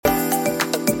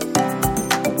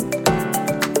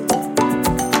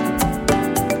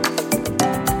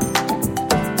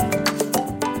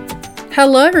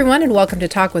Hello, everyone, and welcome to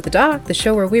Talk with the Doc, the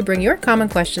show where we bring your common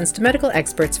questions to medical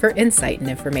experts for insight and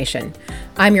information.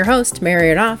 I'm your host,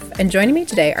 Mary Renouf, and joining me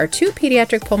today are two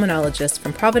pediatric pulmonologists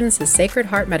from Providence's Sacred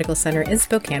Heart Medical Center in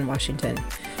Spokane, Washington.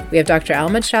 We have Dr.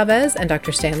 Alma Chavez and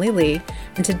Dr. Stanley Lee,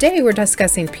 and today we're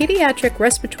discussing pediatric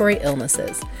respiratory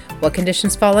illnesses, what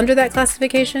conditions fall under that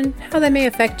classification, how they may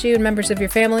affect you and members of your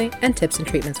family, and tips and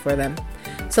treatments for them.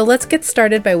 So let's get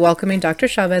started by welcoming Dr.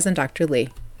 Chavez and Dr. Lee.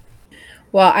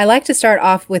 Well, I like to start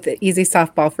off with an easy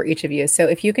softball for each of you. So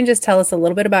if you can just tell us a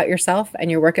little bit about yourself and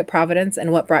your work at Providence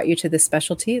and what brought you to this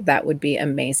specialty, that would be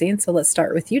amazing. So let's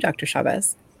start with you, Dr.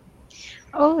 Chavez.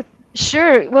 Oh,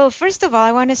 sure. Well, first of all,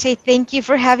 I want to say thank you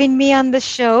for having me on the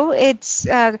show. It's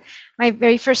my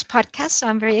very first podcast, so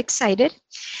I'm very excited.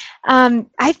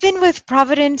 I've been with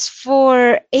Providence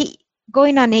for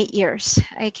going on 8 years.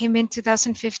 I came in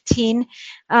 2015.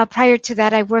 Prior to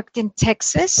that, I worked in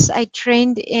Texas. I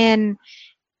trained in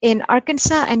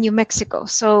Arkansas and New Mexico.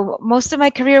 So most of my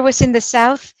career was in the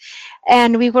South,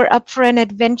 and we were up for an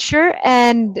adventure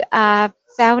and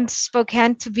found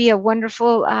Spokane to be a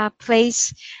wonderful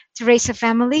place to raise a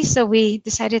family. So we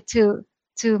decided to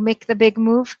make the big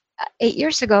move 8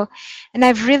 years ago. And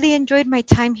I've really enjoyed my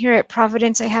time here at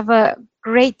Providence. I have a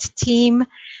great team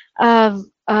of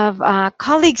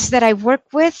colleagues that I work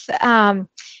with,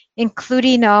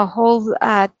 including a whole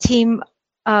team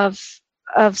of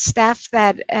staff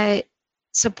that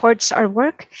supports our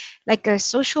work, like a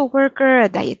social worker, a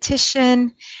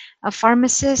dietitian, a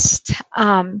pharmacist.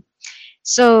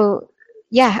 So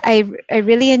yeah, I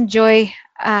really enjoy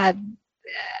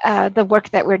the work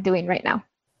that we're doing right now.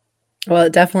 Well,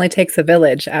 it definitely takes a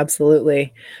village.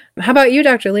 Absolutely. How about you,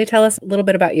 Dr. Lee? Tell us a little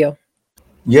bit about you.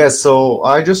 Yes, so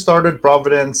I just started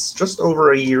Providence just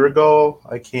over a year ago.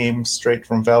 I came straight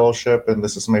from fellowship, and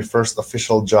this is my first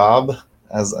official job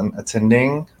as an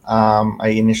attending. I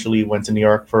initially went to New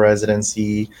York for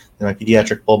residency, in my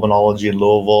pediatric pulmonology in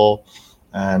Louisville,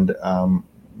 and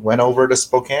went over to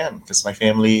Spokane because I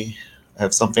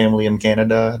have some family in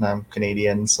Canada, and I'm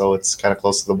Canadian, so it's kind of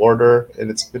close to the border, and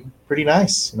it's been pretty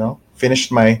nice,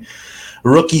 Finished my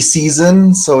rookie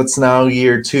season, so it's now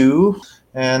year 2.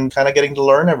 And kind of getting to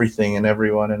learn everything and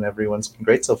everyone's been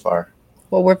great so far.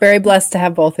 Well, we're very blessed to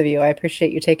have both of you. I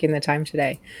appreciate you taking the time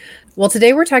today. Well,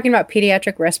 today we're talking about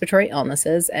pediatric respiratory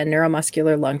illnesses and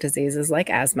neuromuscular lung diseases like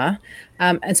asthma.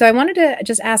 And so I wanted to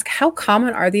just ask, how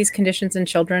common are these conditions in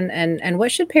children, and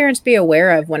what should parents be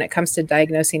aware of when it comes to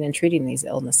diagnosing and treating these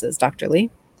illnesses? Dr. Lee?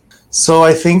 So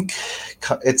I think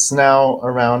it's now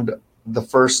around the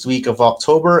first week of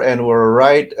October, and we're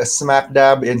right smack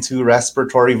dab into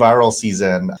respiratory viral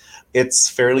season. It's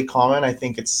fairly common. I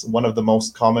think it's one of the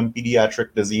most common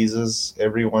pediatric diseases.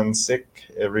 Everyone's sick,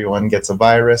 everyone gets a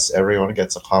virus, everyone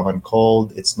gets a common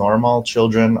cold. It's normal.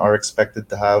 Children are expected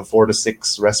to have 4 to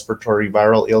 6 respiratory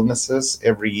viral illnesses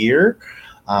every year,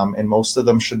 and most of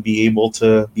them should be able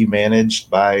to be managed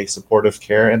by supportive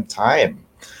care and time.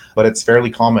 But it's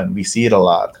fairly common. We see it a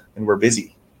lot, and we're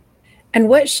busy. And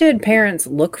what should parents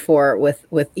look for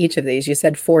with each of these? You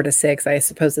said 4 to 6. I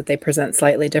suppose that they present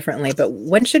slightly differently, but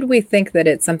when should we think that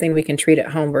it's something we can treat at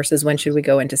home versus when should we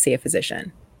go in to see a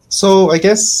physician? So I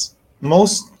guess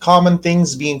most common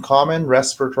things being common,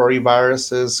 respiratory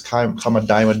viruses come a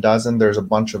dime a dozen. There's a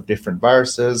bunch of different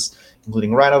viruses,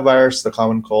 including rhinovirus, the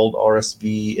common cold,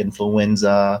 RSV,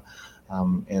 influenza,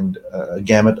 and a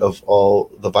gamut of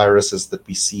all the viruses that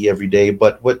we see every day.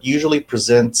 But what usually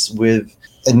presents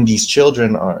in these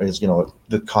children is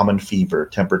the common fever,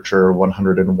 temperature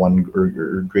 101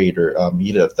 or greater,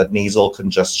 that nasal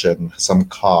congestion, some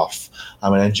cough,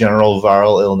 and a general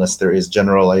viral illness. There is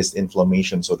generalized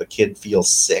inflammation, so the kid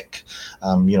feels sick.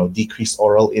 Decreased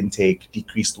oral intake,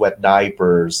 decreased wet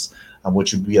diapers,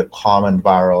 which would be a common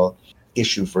viral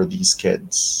issue for these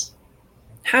kids.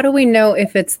 How do we know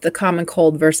if it's the common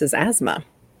cold versus asthma?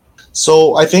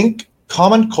 So I think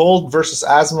common cold versus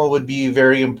asthma would be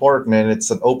very important, and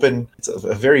it's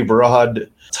a very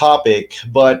broad topic,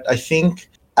 but I think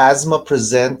asthma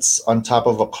presents on top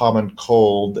of a common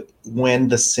cold when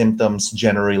the symptoms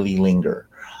generally linger.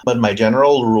 But my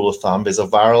general rule of thumb is a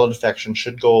viral infection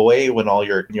should go away when all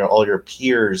your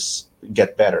peers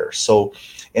get better. So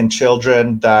in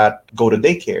children that go to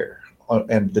daycare,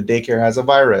 and the daycare has a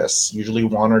virus, usually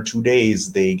 1 or 2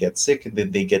 days they get sick and then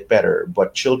they get better.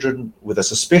 But children with a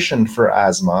suspicion for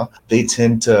asthma, they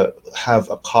tend to have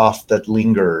a cough that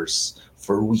lingers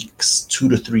for weeks, 2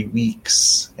 to 3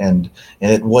 weeks, and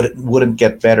it wouldn't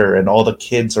get better, and all the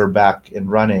kids are back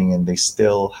and running and they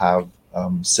still have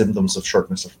symptoms of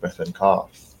shortness of breath and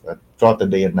cough throughout the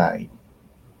day and night.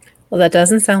 Well, that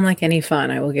doesn't sound like any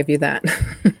fun. I will give you that.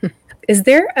 Is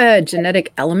there a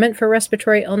genetic element for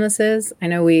respiratory illnesses? I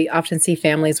know we often see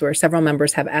families where several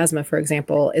members have asthma, for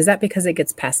example. Is that because it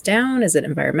gets passed down? Is it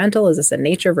environmental? Is this a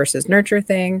nature versus nurture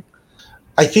thing?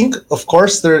 I think, of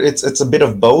course, it's a bit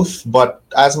of both, but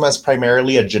asthma is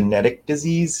primarily a genetic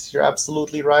disease. You're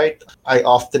absolutely right. I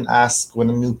often ask when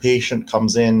a new patient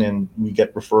comes in and we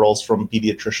get referrals from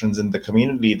pediatricians in the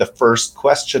community, the first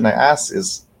question I ask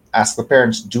the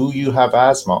parents, do you have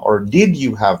asthma or did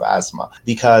you have asthma?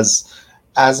 Because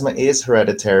asthma is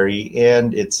hereditary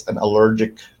and it's an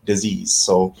allergic disease.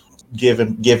 So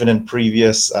given in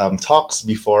previous talks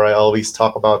before, I always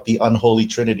talk about the unholy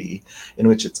trinity, in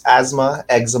which it's asthma,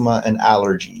 eczema, and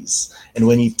allergies. And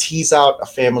when you tease out a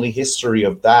family history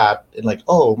of that, and like,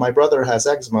 oh, my brother has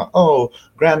eczema, oh,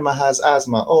 grandma has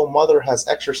asthma, oh, mother has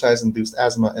exercise-induced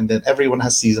asthma, and then everyone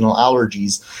has seasonal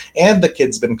allergies, and the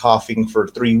kid's been coughing for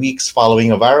 3 weeks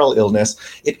following a viral illness,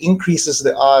 it increases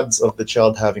the odds of the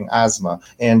child having asthma.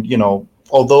 And,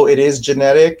 although it is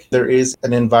genetic, there is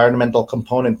an environmental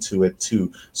component to it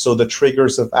too. So the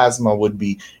triggers of asthma would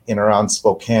be in around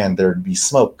Spokane, there'd be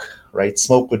smoke, right?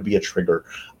 Smoke would be a trigger.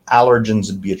 Allergens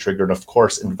would be a trigger. And of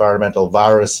course, environmental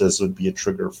viruses would be a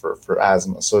trigger for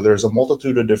asthma. So there's a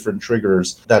multitude of different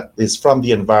triggers that is from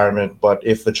the environment. But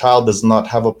if the child does not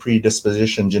have a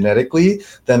predisposition genetically,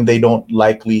 then they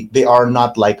are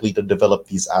not likely to develop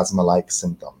these asthma-like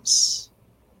symptoms.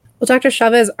 Well, Dr.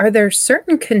 Chavez, are there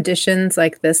certain conditions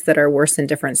like this that are worse in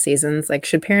different seasons? Like,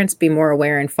 should parents be more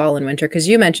aware in fall and winter? Because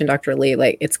you mentioned, Dr. Lee,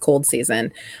 like it's cold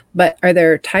season, but are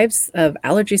there types of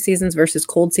allergy seasons versus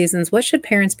cold seasons? What should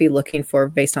parents be looking for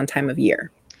based on time of year?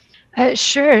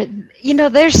 Sure.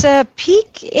 There's a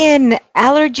peak in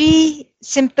allergy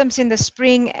symptoms in the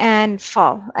spring and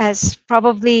fall, as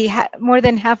probably more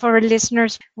than half our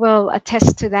listeners will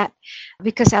attest to that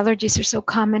because allergies are so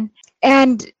common.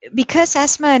 And because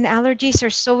asthma and allergies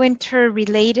are so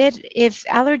interrelated, if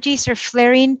allergies are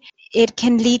flaring, it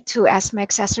can lead to asthma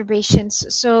exacerbations.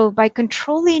 So by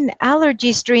controlling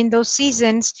allergies during those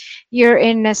seasons, you're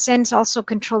in a sense also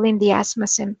controlling the asthma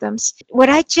symptoms. What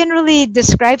I generally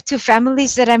describe to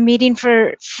families that I'm meeting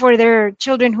for their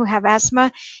children who have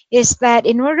asthma is that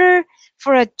in order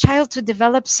for a child to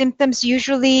develop symptoms,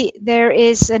 usually there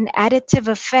is an additive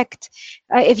effect.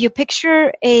 If you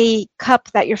picture a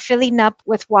cup that you're filling up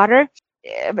with water,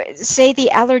 say the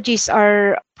allergies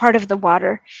are part of the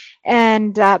water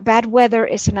and bad weather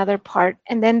is another part.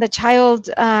 And then the child,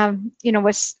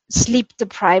 was sleep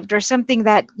deprived or something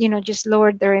that, just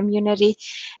lowered their immunity.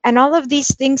 And all of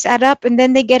these things add up and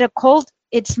then they get a cold,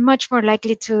 it's much more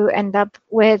likely to end up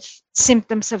with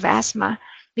symptoms of asthma,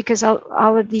 because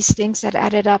all of these things that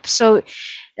added up. So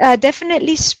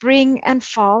definitely spring and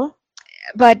fall,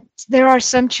 but there are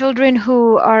some children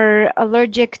who are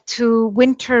allergic to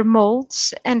winter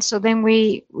molds, and so then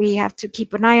we have to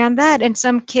keep an eye on that. And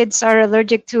some kids are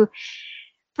allergic to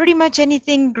pretty much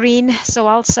anything green, so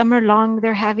all summer long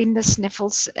they're having the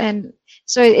sniffles, and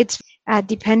so it's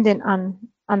dependent on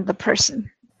the person.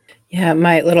 Yeah,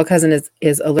 my little cousin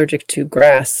is allergic to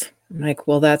grass. I'm like,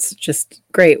 well, that's just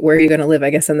great. Where are you going to live? I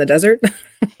guess in the desert.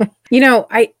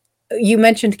 You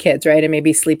mentioned kids, right? And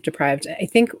maybe sleep deprived. I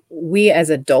think we as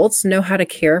adults know how to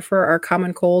care for our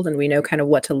common cold and we know kind of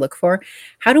what to look for.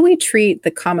 How do we treat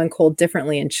the common cold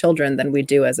differently in children than we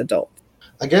do as adults?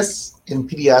 I guess in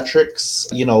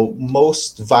pediatrics,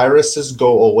 most viruses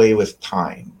go away with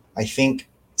time. I think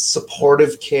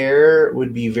supportive care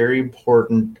would be very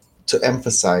important to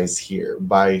emphasize here.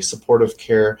 By supportive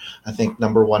care, I think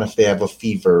number one, if they have a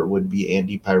fever, would be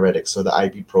antipyretics, so the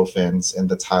ibuprofens and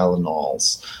the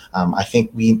Tylenols. I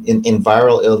think in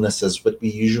viral illnesses, what we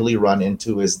usually run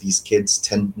into is these kids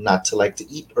tend not to like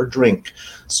to eat or drink,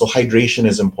 so hydration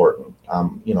is important.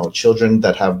 Children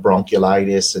that have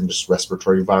bronchiolitis and just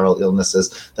respiratory viral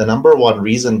illnesses, the number one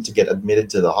reason to get admitted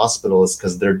to the hospital is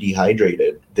because they're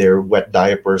dehydrated. Their wet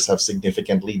diapers have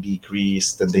significantly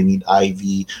decreased and they need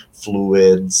IV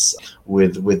fluids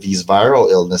with these viral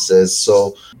illnesses.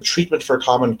 So treatment for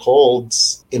common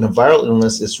colds in a viral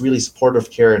illness is really supportive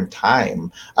care and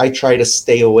time. I try to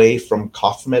stay away from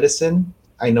cough medicine.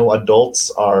 I know adults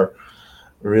are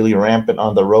really rampant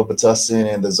on the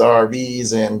Robitussin and the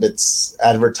ZRBs, and it's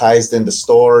advertised in the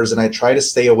stores, and I try to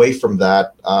stay away from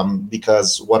that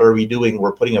because what are we doing?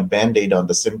 We're putting a Band-Aid on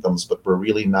the symptoms, but we're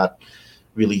really not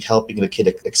really helping the kid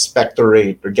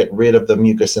expectorate or get rid of the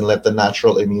mucus and let the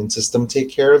natural immune system take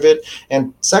care of it.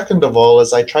 And second of all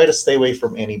is I try to stay away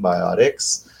from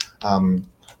antibiotics.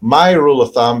 My rule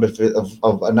of thumb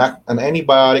of an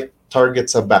antibiotic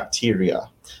targets a bacteria.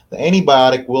 The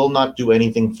antibiotic will not do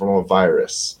anything from a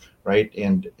virus, right?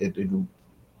 And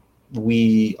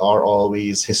we are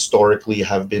always historically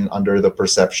have been under the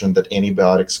perception that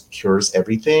antibiotics cures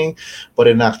everything. But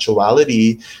in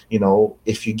actuality,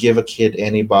 if you give a kid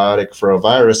antibiotic for a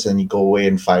virus and you go away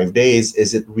in 5 days,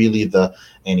 is it really the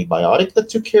antibiotic that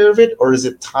took care of it, or is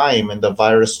it time and the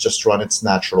virus just run its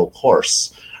natural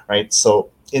course, right? So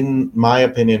in my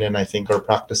opinion, and I think our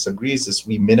practice agrees, is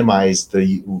we minimize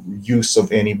the use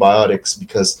of antibiotics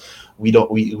because we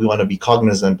want to be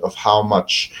cognizant of how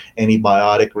much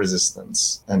antibiotic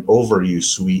resistance and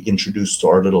overuse we introduce to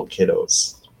our little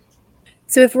kiddos.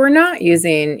 So if we're not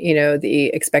using,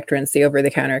 the expectorants, the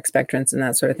over-the-counter expectorants and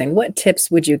that sort of thing, what tips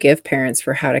would you give parents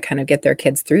for how to kind of get their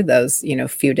kids through those,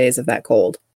 few days of that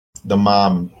cold? The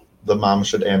mom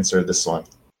should answer this one.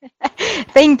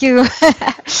 Thank you.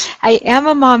 I am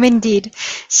a mom indeed.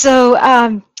 So,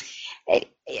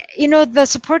 the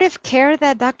supportive care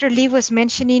that Dr. Lee was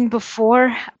mentioning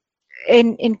before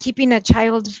in keeping a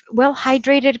child well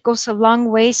hydrated goes a long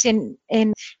ways in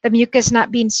the mucus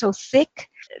not being so thick.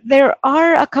 There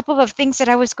are a couple of things that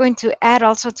I was going to add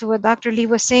also to what Dr. Lee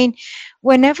was saying.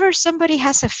 Whenever somebody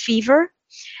has a fever,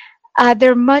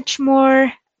 they're much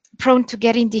more prone to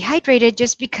getting dehydrated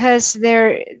just because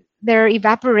they're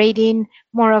evaporating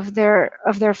more of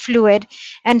their fluid.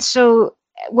 And so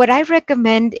what I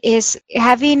recommend is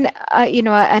having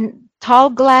a tall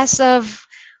glass of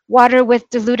water with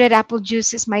diluted apple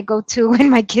juice is my go-to when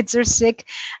my kids are sick,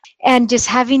 and just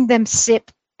having them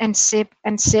sip and sip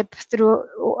and sip through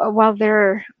while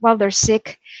they're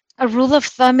sick. A rule of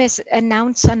thumb is an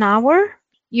ounce an hour.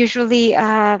 Usually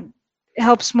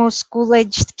helps most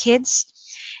school-aged kids.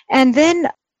 And then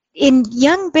in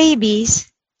young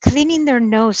babies, cleaning their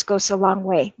nose goes a long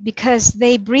way because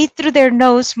they breathe through their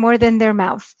nose more than their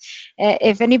mouth.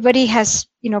 If anybody has,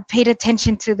 paid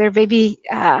attention to their baby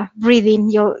breathing,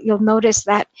 you'll notice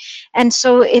that. And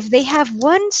so if they have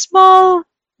one small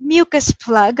mucus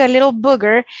plug, a little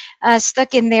booger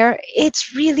stuck in there,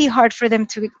 it's really hard for them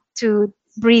to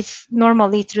breathe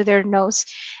normally through their nose.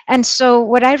 And so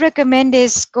what I recommend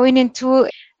is going into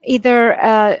either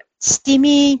a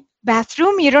steamy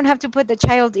bathroom. You don't have to put the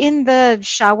child in the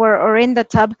shower or in the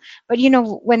tub, but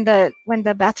when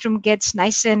the bathroom gets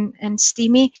nice and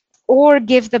steamy, or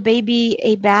give the baby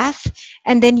a bath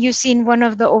and then using one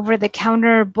of the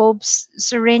over-the-counter bulbs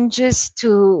syringes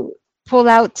to pull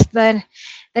out the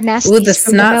nasties. Ooh, the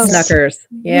snot suckers.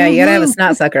 Yeah, you gotta have a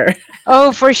snot sucker.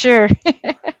 Oh, for sure.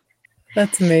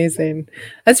 That's amazing.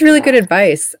 That's really good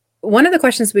advice. One of the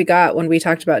questions we got when we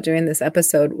talked about doing this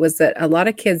episode was that a lot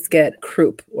of kids get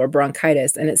croup or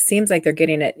bronchitis, and it seems like they're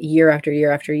getting it year after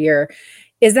year after year.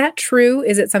 Is that true?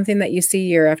 Is it something that you see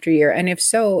year after year? And if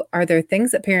so, are there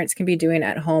things that parents can be doing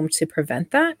at home to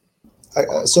prevent that?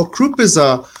 So croup is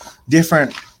a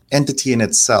different entity in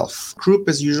itself. Croup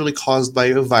is usually caused by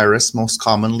a virus, most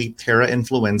commonly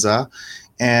parainfluenza.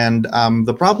 And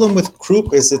the problem with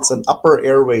croup is it's an upper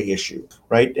airway issue,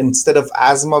 right? Instead of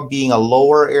asthma being a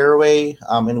lower airway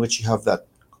in which you have that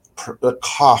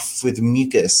cough with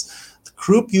mucus,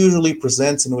 croup usually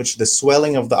presents in which the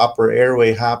swelling of the upper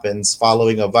airway happens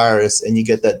following a virus, and you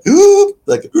get that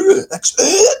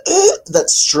that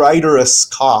stridorous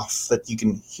cough that you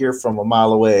can hear from a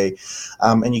mile away,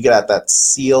 and you get that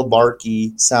seal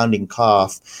barky sounding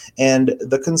cough. And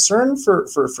the concern for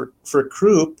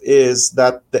croup is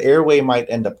that the airway might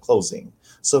end up closing.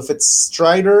 So if it's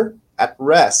stridor at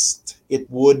rest, it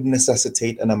would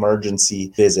necessitate an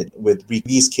emergency visit.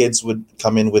 These kids would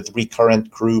come in with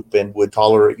recurrent croup and would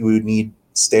need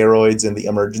steroids in the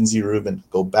emergency room and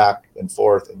go back and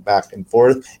forth and back and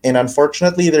forth. And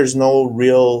unfortunately, there's no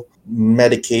real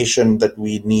medication that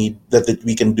we need that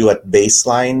we can do at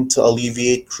baseline to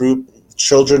alleviate croup.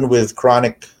 Children with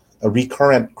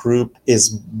recurrent croup is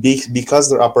because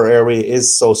their upper airway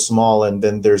is so small, and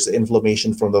then there's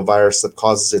inflammation from the virus that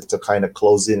causes it to kind of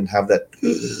close in and have that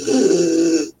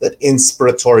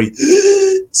inspiratory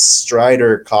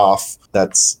stridor cough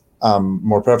that's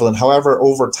more prevalent. However,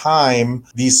 over time,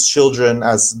 these children,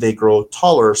 as they grow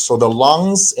taller, so the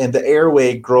lungs and the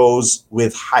airway grows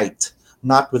with height,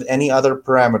 not with any other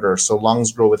parameter. So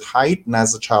lungs grow with height, and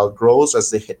as the child grows, as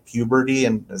they hit puberty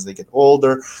and as they get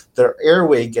older, their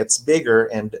airway gets bigger.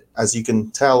 And as you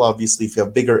can tell, obviously, if you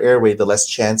have bigger airway, the less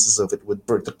chances of it would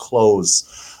to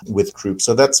close with croup.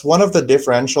 So that's one of the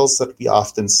differentials that we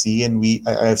often see. And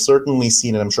I have certainly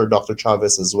seen, and I'm sure Dr.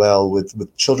 Chavez as well, with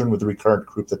children with recurrent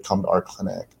croup that come to our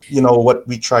clinic. What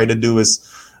we try to do is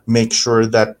make sure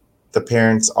that the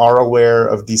parents are aware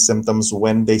of these symptoms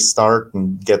when they start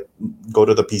and go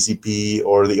to the PCP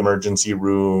or the emergency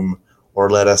room, or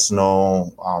let us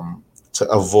know to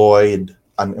avoid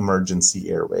an emergency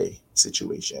airway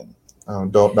situation.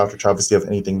 Dr. Chavez, do you have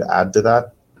anything to add to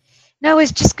that? No, I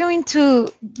was just going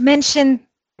to mention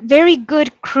very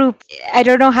good croup. I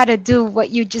don't know how to do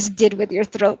what you just did with your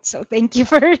throat, so thank you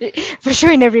for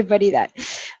showing everybody that.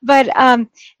 But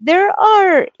there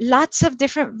are lots of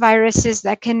different viruses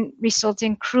that can result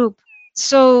in croup.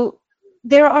 So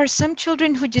there are some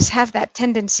children who just have that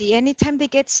tendency. Anytime they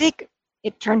get sick,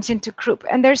 it turns into croup.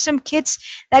 And there's some kids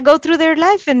that go through their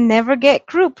life and never get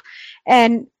croup.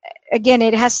 And again,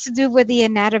 it has to do with the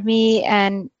anatomy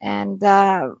and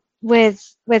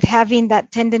with having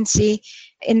that tendency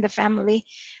in the family.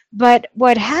 But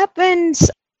what happens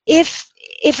if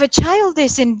a child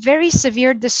is in very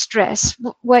severe distress,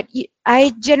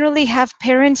 I generally have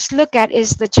parents look at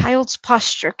is the child's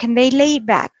posture. Can they lay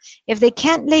back? If they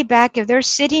can't lay back, if they're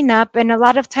sitting up, and a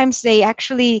lot of times they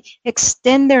actually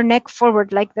extend their neck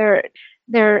forward, like they're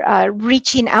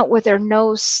reaching out with their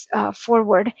nose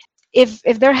forward. If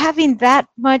they're having that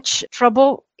much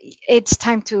trouble, it's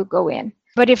time to go in.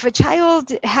 But if a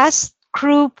child has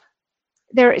croup,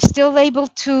 they're still able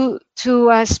to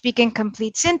speak in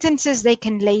complete sentences, they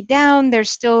can lay down, they're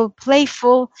still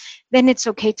playful, then it's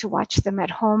okay to watch them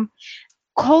at home.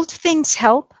 Cold things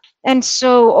help. And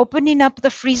so opening up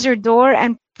the freezer door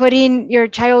and putting your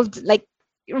child like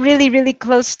really, really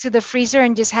close to the freezer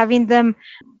and just having them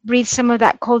breathe some of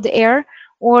that cold air.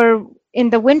 Or in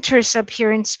the winters up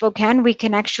here in Spokane, we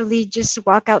can actually just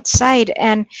walk outside.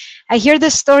 And I hear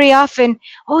this story often,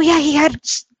 oh yeah, he had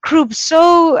croup,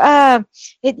 so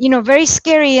very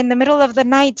scary in the middle of the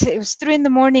night. It was 3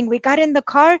 a.m. We got in the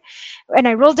car and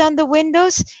I rolled down the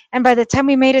windows, and by the time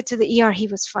we made it to the ER, he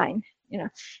was fine.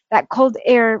 That cold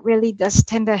air really does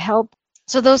tend to help.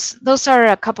 So those are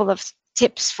a couple of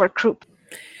tips for croup.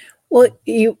 Well,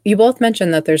 you both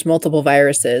mentioned that there's multiple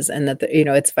viruses and that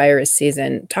it's virus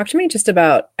season. Talk to me just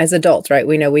about, as adults, right?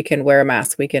 We know we can wear a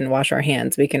mask, we can wash our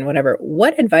hands, we can whatever.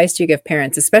 What advice do you give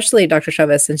parents, especially Dr.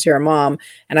 Chavez, since you're a mom?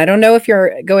 And I don't know if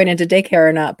you're going into daycare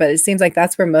or not, but it seems like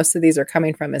that's where most of these are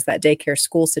coming from, is that daycare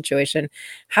school situation.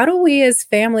 How do we as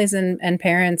families and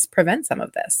parents prevent some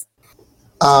of this?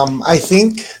 I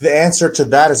think the answer to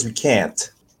that is we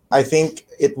can't. I think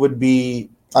it would be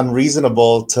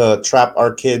unreasonable to trap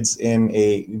our kids in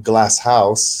a glass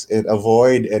house and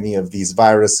avoid any of these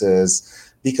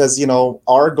viruses, because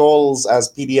our goals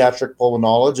as pediatric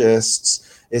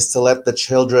pulmonologists is to let the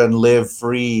children live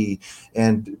free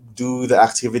and do the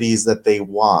activities that they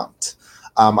want.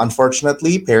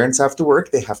 Unfortunately, parents have to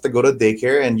work, they have to go to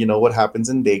daycare, and what happens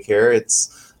in daycare,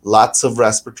 it's lots of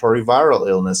respiratory viral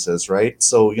illnesses, right?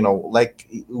 So, like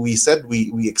we said,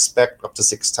 we expect up to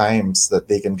 6 times that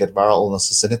they can get viral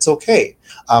illnesses, and it's okay.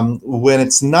 When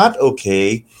it's not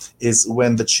okay is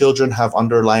when the children have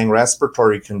underlying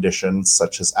respiratory conditions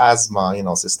such as asthma,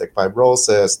 cystic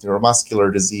fibrosis,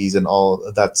 neuromuscular disease, and all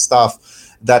of that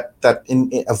stuff, that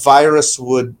in a virus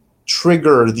would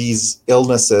trigger these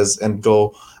illnesses and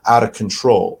go out of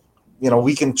control.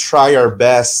 We can try our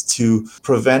best to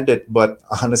prevent it, but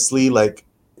honestly,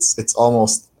 it's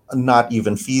almost not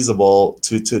even feasible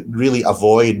to really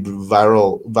avoid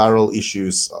viral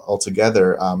issues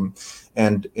altogether.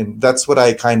 And that's what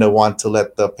I kind of want to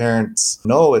let the parents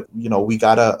know. We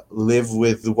gotta live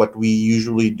with what we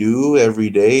usually do every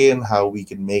day and how we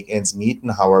can make ends meet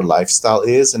and how our lifestyle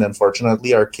is. And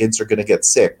unfortunately, our kids are gonna get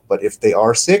sick. But if they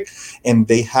are sick and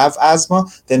they have asthma,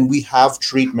 then we have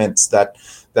treatments that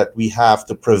we have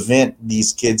to prevent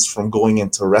these kids from going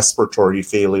into respiratory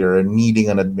failure and needing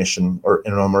an admission or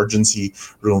an emergency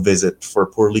room visit for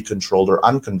poorly controlled or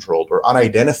uncontrolled or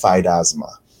unidentified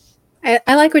asthma.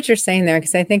 I like what you're saying there,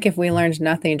 because I think if we learned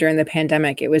nothing during the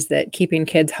pandemic, it was that keeping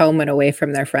kids home and away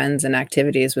from their friends and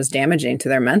activities was damaging to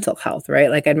their mental health,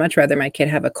 right? Like, I'd much rather my kid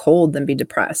have a cold than be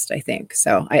depressed, I think.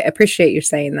 So I appreciate you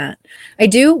saying that. I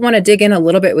do want to dig in a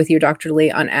little bit with you, Dr. Lee,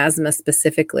 on asthma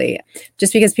specifically,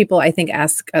 just because people, I think,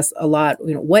 ask us a lot,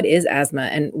 what is asthma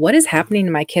and what is happening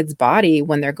in my kid's body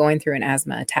when they're going through an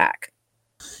asthma attack?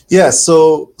 Yeah,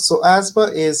 so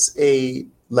asthma is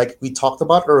like we talked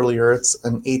about earlier, it's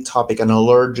an atopic, an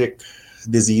allergic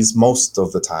disease most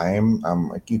of the time.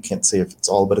 You can't say if it's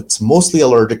all, but it's mostly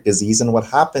allergic disease. And what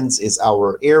happens is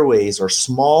our airways, or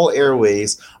small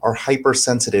airways, are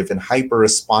hypersensitive and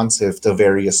hyper-responsive to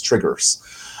various triggers.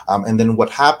 And then what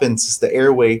happens is the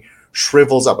airway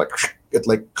shrivels up,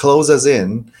 it closes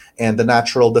in, and the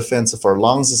natural defense of our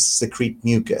lungs is to secrete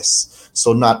mucus.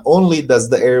 So not only does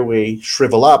the airway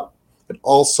shrivel up, it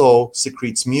also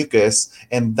secretes mucus,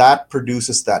 and that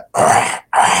produces that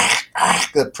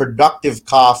productive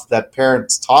cough that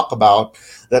parents talk about,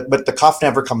 but the cough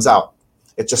never comes out.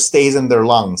 It just stays in their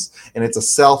lungs, and it's a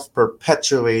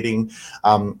self-perpetuating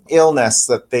illness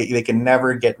that they can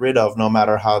never get rid of, no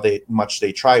matter how much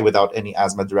they try, without any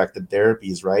asthma-directed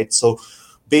therapies, right? So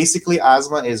basically,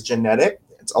 asthma is genetic,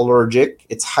 it's allergic,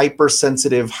 it's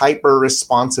hypersensitive,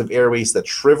 hyper-responsive airways that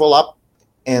shrivel up,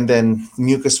 and then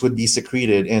mucus would be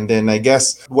secreted. And then I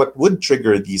guess what would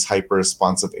trigger these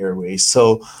hyper-responsive airways?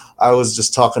 So I was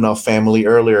just talking of family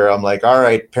earlier. I'm like, all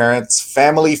right, parents,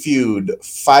 family feud,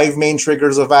 5 main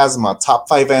triggers of asthma, top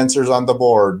 5 answers on the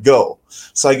board, go.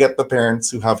 So I get the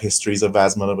parents who have histories of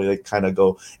asthma to like kind of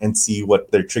go and see what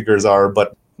their triggers are.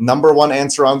 But number 1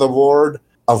 answer on the board,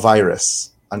 a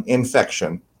virus, an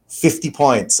infection. 50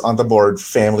 points on the board,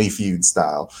 family feud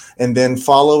style. And then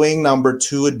following number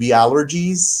 2 would be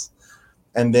allergies,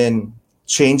 and then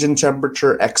change in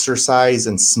temperature, exercise,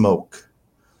 and smoke.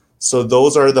 So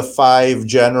those are the 5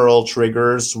 general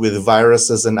triggers, with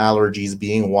viruses and allergies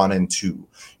being 1 and 2.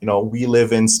 We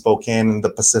live in Spokane in the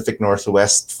Pacific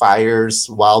Northwest.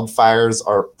 Wildfires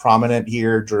are prominent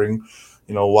here during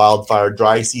wildfire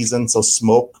dry season. So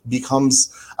smoke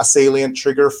becomes a salient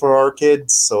trigger for our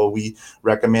kids. So we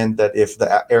recommend that if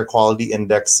the air quality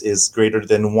index is greater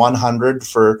than 100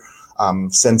 for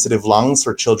sensitive lungs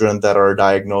for children that are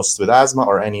diagnosed with asthma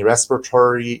or any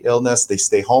respiratory illness, they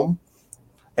stay home.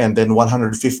 And then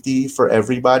 150 for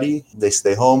everybody, they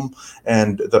stay home.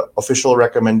 And the official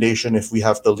recommendation, if we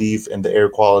have to leave and the air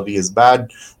quality is bad,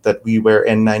 that we wear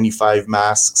N95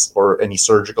 masks or any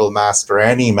surgical mask or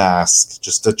any mask,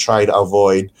 just to try to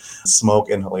avoid smoke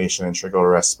inhalation and trigger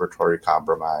respiratory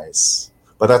compromise.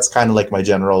 But that's kind of like my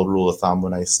general rule of thumb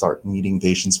when I start meeting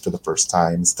patients for the first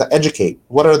time, is to educate.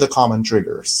 What are the common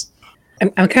triggers?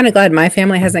 I'm kind of glad my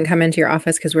family hasn't come into your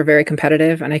office, because we're very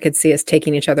competitive, and I could see us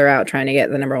taking each other out trying to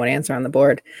get the number 1 answer on the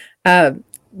board.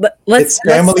 It's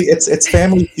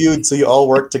family feud, so you all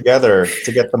work together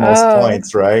to get the most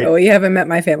points, right? Oh, you haven't met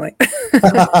my family.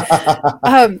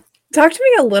 Talk to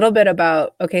me a little bit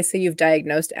about, okay, so you've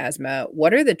diagnosed asthma.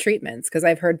 What are the treatments? Because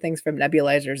I've heard things from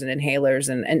nebulizers and inhalers,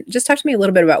 and just talk to me a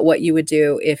little bit about what you would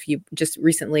do if you just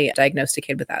recently diagnosed a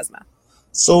kid with asthma.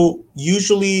 So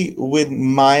usually with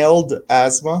mild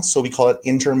asthma, so we call it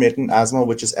intermittent asthma,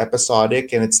 which is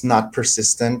episodic and it's not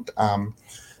persistent,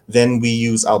 then we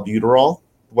use albuterol.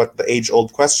 What the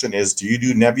age-old question is, do you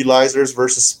do nebulizers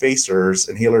versus spacers,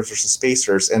 inhalers versus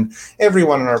spacers? And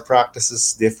everyone in our practice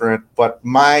is different, but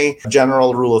my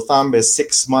general rule of thumb is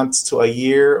 6 months to a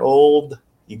year old,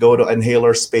 you go to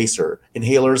inhaler spacer.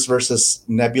 Inhalers versus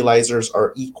nebulizers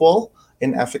are equal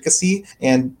in efficacy,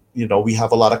 and we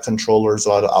have a lot of controllers, a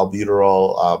lot of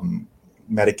albuterol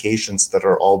medications that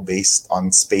are all based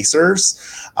on spacers.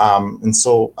 And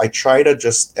so I try to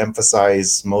just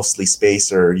emphasize mostly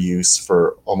spacer use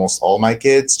for almost all my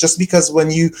kids, just because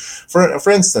when for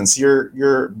instance,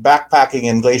 you're backpacking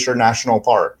in Glacier National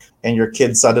Park and your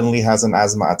kid suddenly has an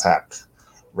asthma attack,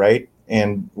 right?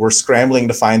 And we're scrambling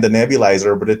to find the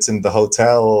nebulizer, but it's in the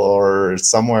hotel or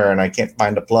somewhere and I can't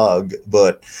find a plug.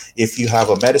 But if you have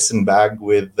a medicine bag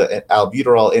with the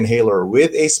albuterol inhaler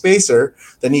with a spacer,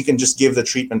 then you can just give the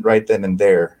treatment right then and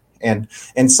there. And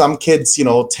some kids,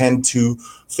 tend to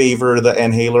favor the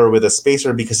inhaler with a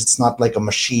spacer because it's not like a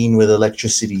machine with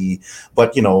electricity.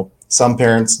 But, some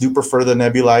parents do prefer the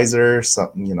nebulizer.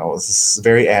 Some, this is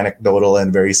very anecdotal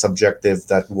and very subjective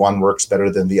that one works better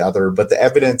than the other, but the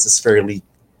evidence is fairly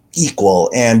equal.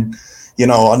 And,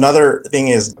 another thing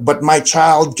is, but my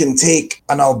child can take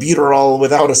an albuterol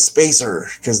without a spacer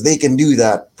because they can do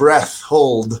that, breath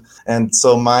hold. And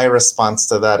so my response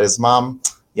to that is, Mom,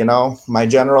 my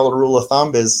general rule of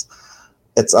thumb is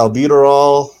it's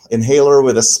albuterol inhaler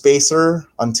with a spacer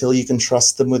until you can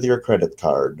trust them with your credit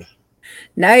card.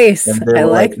 Nice. I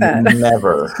like that.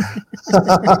 Never.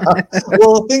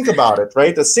 Well, think about it,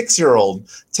 right? Tell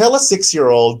a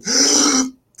 6-year-old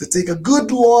to take a good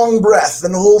long breath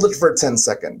and hold it for 10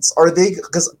 seconds.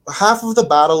 Because half of the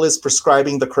battle is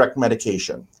prescribing the correct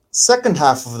medication. Second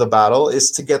half of the battle is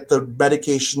to get the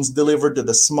medications delivered to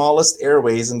the smallest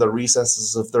airways in the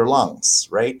recesses of their lungs,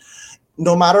 right?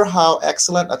 No matter how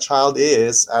excellent a child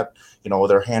is at,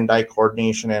 their hand-eye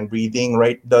coordination and breathing,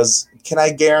 right? Can I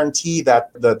guarantee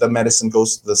that the medicine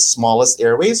goes to the smallest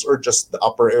airways or just the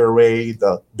upper airway,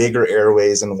 the bigger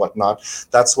airways and whatnot?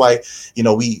 That's why,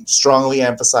 we strongly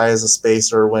emphasize a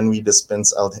spacer when we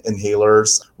dispense out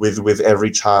inhalers with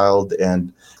every child.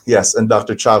 And yes, and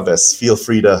Dr. Chavez, feel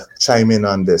free to chime in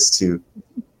on this too.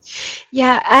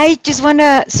 Yeah, I just want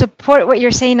to support what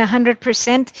you're saying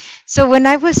 100%. So when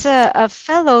I was a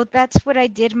fellow, that's what I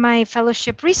did my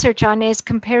fellowship research on, is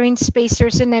comparing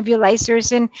spacers and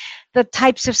nebulizers and the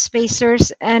types of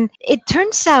spacers. And it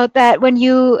turns out that when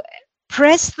you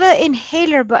press the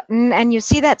inhaler button and you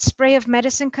see that spray of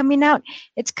medicine coming out,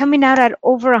 it's coming out at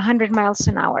over 100 miles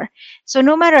an hour. So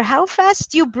no matter how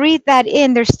fast you breathe that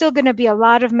in, there's still going to be a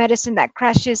lot of medicine that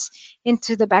crashes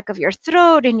into the back of your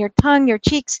throat, in your tongue, your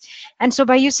cheeks. And so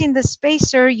by using the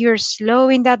spacer, you're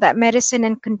slowing down that medicine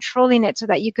and controlling it so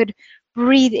that you could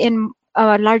breathe in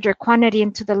a larger quantity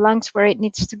into the lungs where it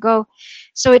needs to go.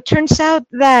 So it turns out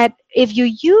that if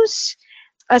you use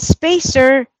a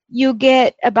spacer, you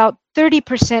get about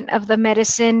 30% of the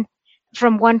medicine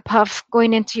from one puff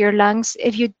going into your lungs.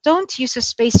 If you don't use a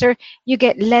spacer, you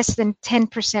get less than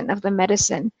 10% of the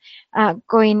medicine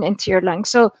going into your lungs.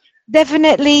 So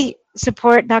definitely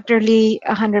support Dr. Lee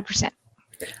 100%.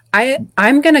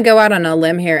 I'm going to go out on a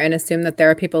limb here and assume that there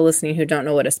are people listening who don't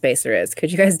know what a spacer is.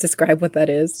 Could you guys describe what that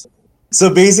is?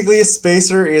 So basically, a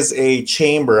spacer is a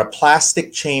chamber, a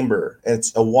plastic chamber.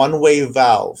 It's a one-way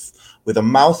valve with a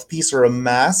mouthpiece or a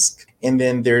mask, and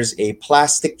then there's a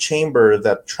plastic chamber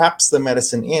that traps the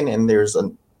medicine in, and there's a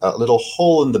little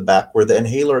hole in the back where the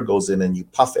inhaler goes in and you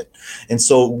puff it. And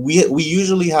so we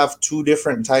usually have two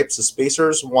different types of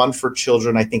spacers, one for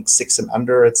children, I think 6 and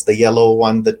under. It's the yellow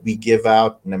one that we give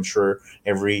out, and I'm sure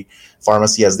every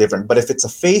pharmacy has different. But if it's a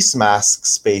face mask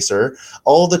spacer,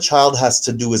 all the child has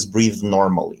to do is breathe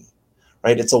normally.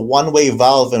 Right? It's a one-way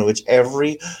valve in which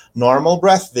every normal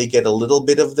breath, they get a little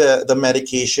bit of the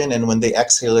medication, and when they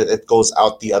exhale it, it goes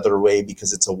out the other way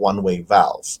because it's a one-way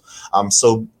valve.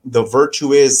 So the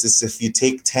virtue is if you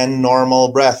take 10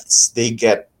 normal breaths, they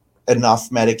get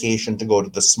enough medication to go to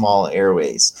the small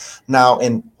airways. Now,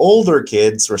 in older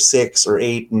kids, or 6 or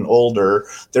 8 and older,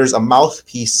 there's a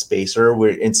mouthpiece spacer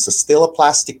where it's still a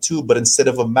plastic tube, but instead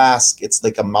of a mask, it's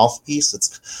like a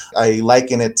mouthpiece. I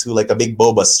liken it to like a big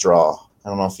boba straw. I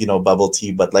don't know if you know bubble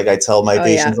tea, but like I tell my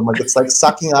patients, I'm like, it's like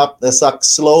sucking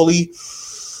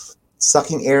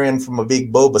air in from a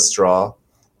big boba straw,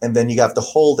 and then you have to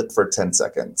hold it for 10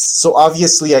 seconds. So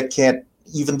obviously I can't,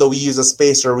 even though we use a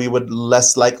spacer, we would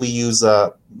less likely use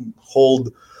a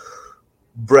hold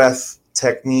breath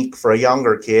technique for a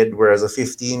younger kid, whereas a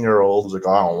 15-year-old is like,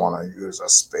 I don't want to use a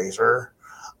spacer.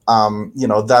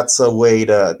 That's a way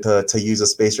to use a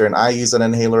spacer. And I use an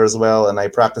inhaler as well, and I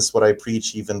practice what I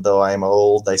preach. Even though I'm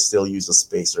old, I still use a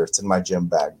spacer. It's in my gym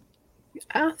bag.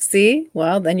 Oh, see?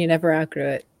 Well, then you never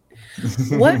outgrew it.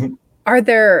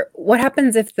 What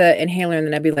happens if the inhaler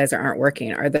and the nebulizer aren't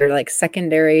working? Are there like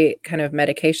secondary kind of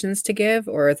medications to give,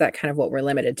 or is that kind of what we're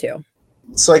limited to?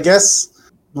 So I guess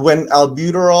when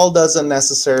albuterol doesn't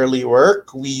necessarily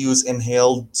work, we use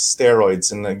inhaled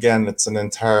steroids. And again, it's an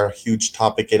entire huge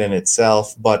topic in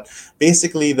itself. But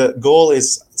basically the goal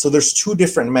is, so there's 2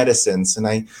 different medicines. And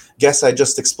I guess I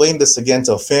just explained this again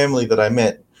to a family that I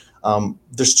met.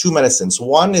 There's 2 medicines.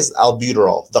 One is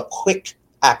albuterol, the quick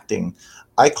acting.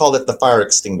 I call it the fire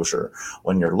extinguisher.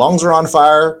 When your lungs are on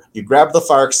fire, you grab the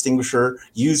fire extinguisher,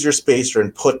 use your spacer,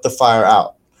 and put the fire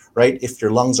out, right? If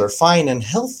your lungs are fine and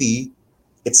healthy,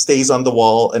 it stays on the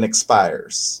wall and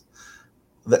expires.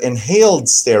 The inhaled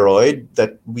steroid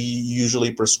that we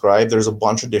usually prescribe, there's a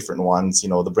bunch of different ones,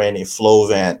 the brand name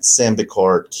Flovent,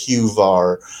 Symbicort,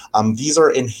 Qvar. These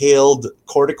are inhaled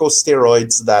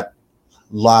corticosteroids that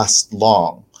last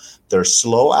long. They're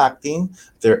slow acting,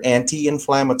 they're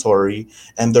anti-inflammatory,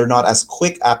 and they're not as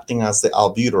quick acting as the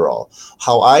albuterol.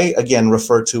 How I, again,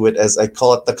 refer to it as, I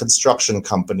call it the construction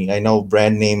company. I know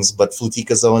brand names, but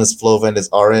fluticasone is Flovent, is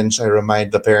orange. I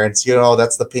remind the parents,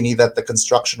 that's the penny that the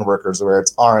construction workers wear.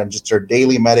 It's orange. It's your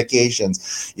daily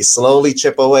medications. You slowly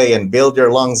chip away and build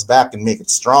your lungs back and make it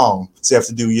strong. So you have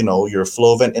to do, your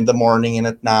Flovent in the morning and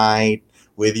at night,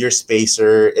 with your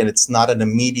spacer, and it's not an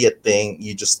immediate thing.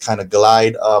 You just kind of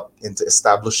glide up into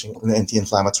establishing an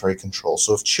anti-inflammatory control.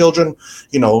 So if children,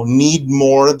 need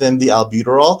more than the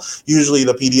albuterol, usually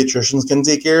the pediatricians can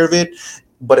take care of it.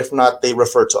 But if not, they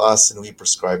refer to us and we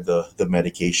prescribe the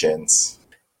medications.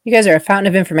 You guys are a fountain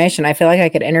of information. I feel like I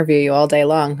could interview you all day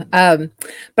long. But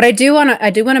I do want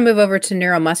to move over to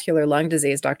neuromuscular lung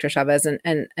disease, Dr. Chavez,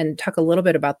 and talk a little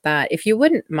bit about that. If you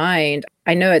wouldn't mind,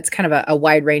 I know it's kind of a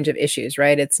wide range of issues,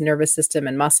 right? It's nervous system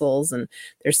and muscles, and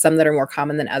there's some that are more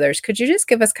common than others. Could you just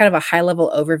give us kind of a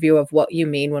high-level overview of what you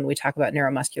mean when we talk about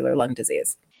neuromuscular lung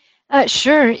disease?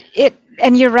 Sure.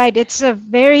 And you're right, it's a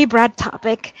very broad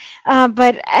topic,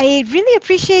 but I really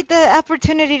appreciate the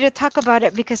opportunity to talk about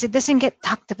it because it doesn't get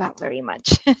talked about very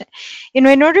much.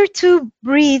 In order to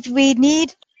breathe, we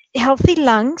need healthy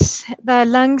lungs. The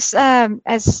lungs,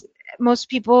 as most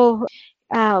people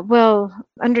will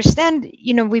understand,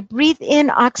 we breathe in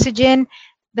oxygen.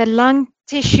 The lung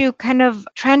tissue kind of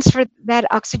transfer that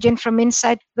oxygen from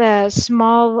inside the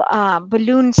small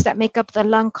balloons that make up the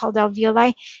lung called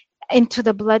alveoli. into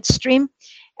the bloodstream.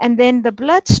 And then the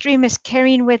bloodstream is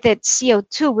carrying with it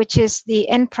CO2, which is the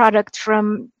end product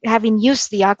from having used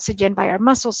the oxygen by our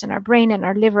muscles and our brain and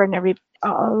our liver and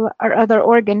our other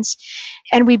organs.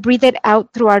 And we breathe it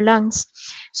out through our lungs.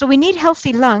 So we need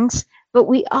healthy lungs, but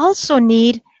we also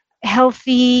need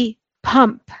healthy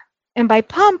pump. And by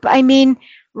pump, I mean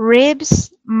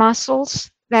ribs, muscles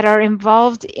that are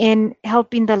involved in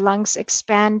helping the lungs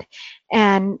expand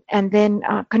and then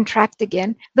contract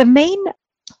again. The main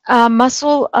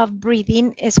muscle of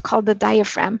breathing is called the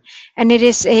diaphragm, and it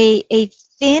is a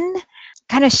thin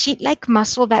kind of sheet-like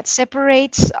muscle that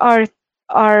separates our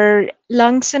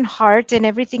lungs and heart and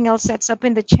everything else that's up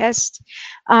in the chest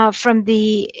from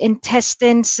the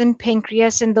intestines and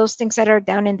pancreas and those things that are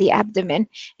down in the abdomen.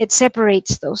 It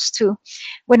separates those two.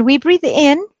 When we breathe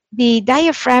in, the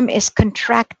diaphragm is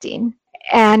contracting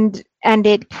and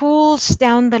it pulls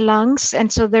down the lungs,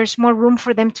 and so there's more room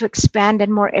for them to expand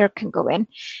and more air can go in.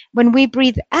 When we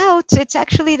breathe out, it's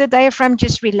actually the diaphragm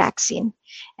just relaxing,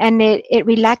 and it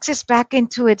relaxes back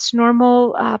into its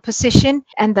normal position,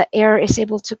 and the air is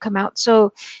able to come out.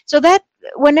 So that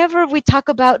whenever we talk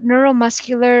about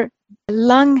neuromuscular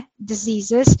lung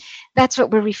diseases, that's what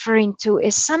we're referring to,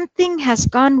 is something has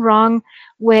gone wrong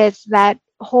with that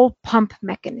whole pump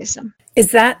mechanism.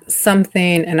 Is that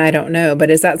something, and I don't know, but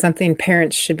is that something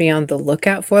parents should be on the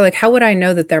lookout for? Like, how would I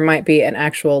know that there might be an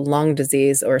actual lung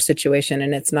disease or situation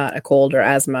and it's not a cold or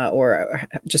asthma or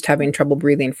just having trouble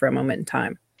breathing for a moment in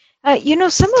time?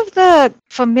 Some of the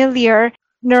familiar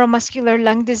neuromuscular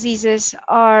lung diseases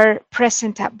are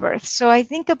present at birth. So I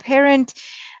think a parent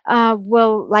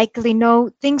will likely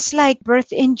know things like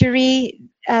birth injury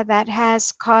that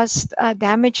has caused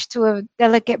damage to a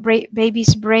delicate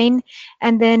baby's brain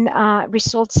and then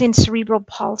results in cerebral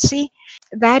palsy.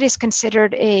 That is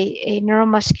considered a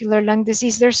neuromuscular lung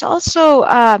disease. There's also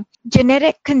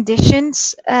genetic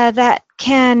conditions that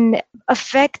can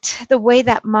affect the way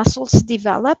that muscles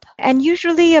develop. And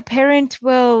usually a parent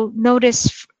will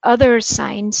notice other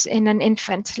signs in an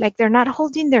infant, like they're not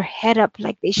holding their head up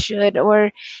like they should,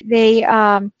 or they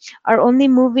are only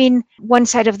moving one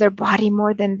side of their body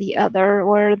more than the other,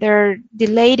 or they're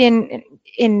delayed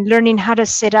in learning how to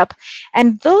sit up.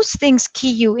 And those things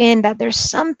key you in that there's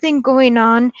something going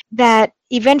on that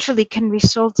eventually can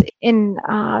result in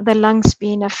the lungs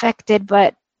being affected.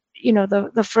 But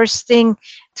the first thing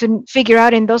to figure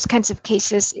out in those kinds of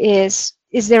cases is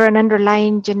there an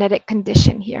underlying genetic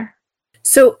condition here?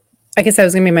 So I guess that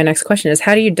was going to be my next question, is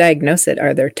how do you diagnose it?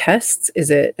 Are there tests? Is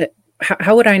it,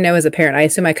 how would I know as a parent? I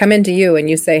assume I come into you and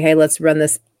you say, hey, let's run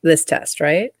this test,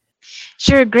 right?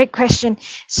 Sure, great question.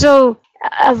 So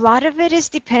a lot of it is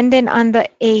dependent on the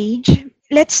age.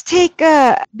 Let's take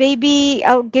a baby.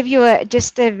 I'll give you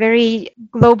just a very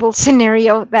global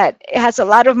scenario that has a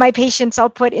lot of my patients I'll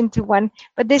put into one.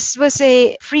 But this was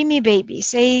a preemie baby.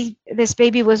 Say this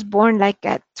baby was born like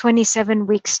at 27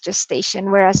 weeks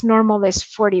gestation, whereas normal is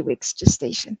 40 weeks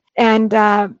gestation. And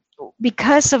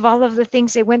because of all of the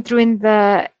things they went through in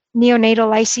the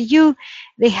neonatal ICU,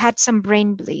 they had some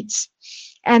brain bleeds.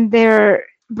 And their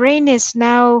brain is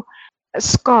now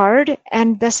scarred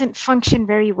and doesn't function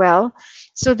very well.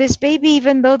 So this baby,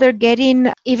 even though they're getting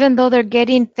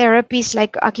therapies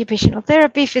like occupational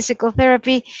therapy, physical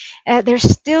therapy, they're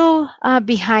still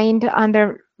behind on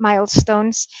their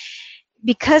milestones.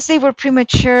 Because they were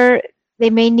premature, they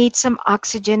may need some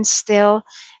oxygen still.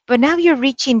 But now you're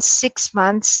reaching 6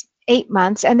 months, 8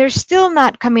 months, and they're still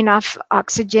not coming off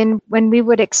oxygen when we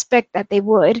would expect that they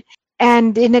would.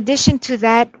 And in addition to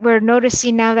that, we're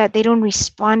noticing now that they don't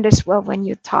respond as well when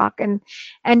you talk. And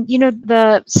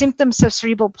the symptoms of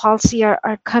cerebral palsy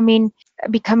are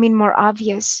becoming more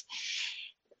obvious.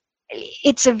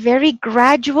 It's a very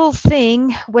gradual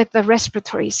thing with the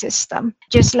respiratory system,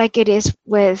 just like it is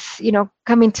with,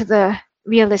 coming to the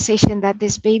realization that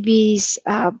this baby's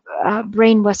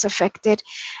brain was affected.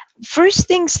 First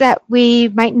things that we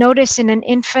might notice in an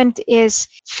infant is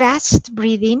fast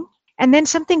breathing, and then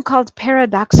something called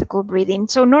paradoxical breathing.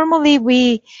 So normally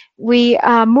we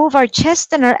move our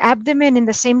chest and our abdomen in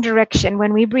the same direction.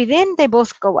 When we breathe in, they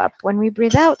both go up. When we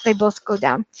breathe out, they both go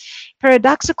down.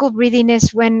 Paradoxical breathing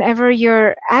is whenever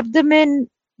your abdomen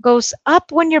goes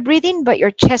up when you're breathing, but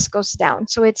your chest goes down.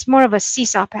 So it's more of a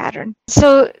seesaw pattern.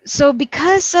 So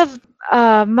because of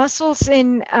muscles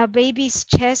in a baby's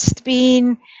chest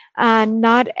being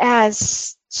not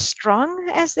as strong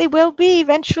as they will be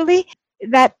eventually,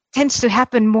 that tends to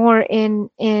happen more in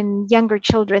younger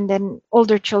children than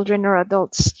older children or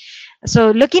adults.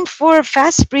 So looking for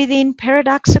fast breathing,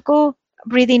 paradoxical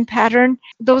breathing pattern,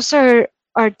 those are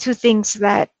two things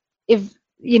that if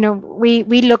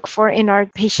we look for in our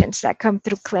patients that come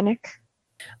through clinic.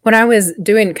 When I was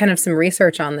doing kind of some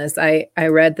research on this, I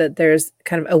read that there's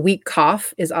kind of a weak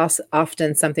cough is also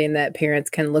often something that parents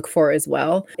can look for as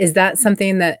well. Is that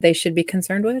something that they should be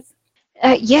concerned with?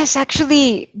 Yes,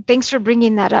 actually, thanks for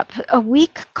bringing that up. A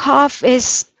weak cough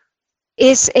is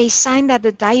a sign that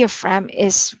the diaphragm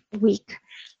is weak.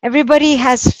 Everybody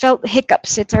has felt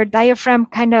hiccups. It's our diaphragm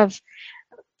kind of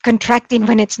contracting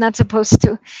when it's not supposed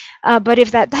to. But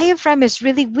if that diaphragm is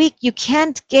really weak, you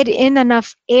can't get in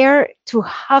enough air to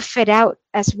huff it out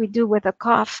as we do with a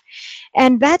cough.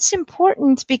 And that's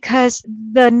important because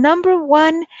the number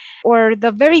one or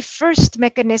the very first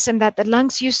mechanism that the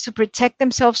lungs use to protect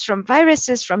themselves from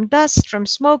viruses, from dust, from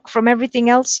smoke, from everything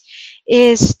else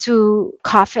is to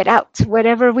cough it out.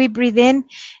 Whatever we breathe in,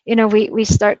 we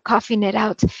start coughing it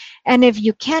out. And if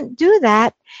you can't do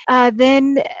that,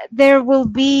 then there will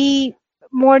be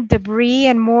more debris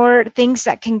and more things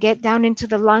that can get down into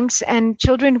the lungs. And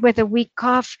children with a weak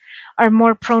cough are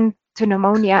more prone to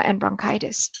pneumonia and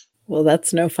bronchitis. Well,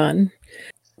 that's no fun.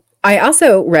 I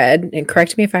also read, and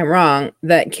correct me if I'm wrong,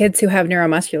 that kids who have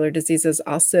neuromuscular diseases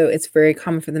also, it's very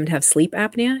common for them to have sleep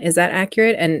apnea. Is that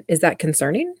accurate? And is that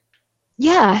concerning?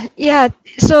 Yeah.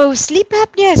 So sleep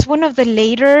apnea is one of the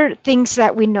later things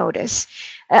that we notice.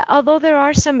 Although there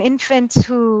are some infants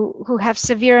who have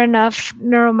severe enough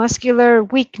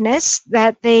neuromuscular weakness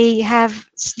that they have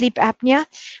sleep apnea,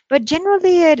 but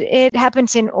generally it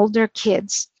happens in older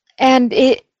kids. And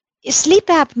sleep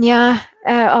apnea,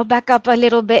 I'll back up a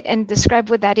little bit and describe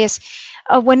what that is.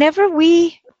 Whenever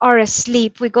we are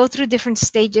asleep, we go through different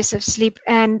stages of sleep.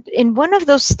 And in one of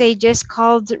those stages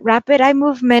called rapid eye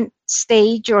movement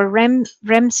stage or REM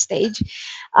stage,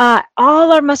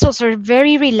 all our muscles are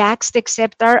very relaxed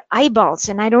except our eyeballs.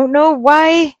 And I don't know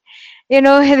why,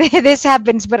 this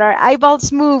happens, but our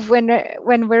eyeballs move when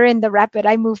we're in the rapid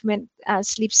eye movement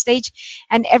sleep stage,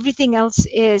 and everything else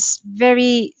is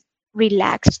very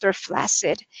relaxed or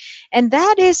flaccid. And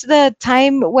that is the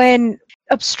time when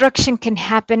obstruction can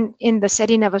happen in the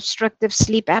setting of obstructive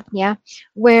sleep apnea,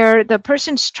 where the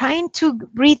person's trying to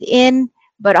breathe in,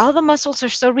 but all the muscles are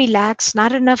so relaxed,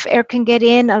 not enough air can get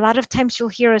in. A lot of times you'll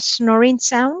hear a snoring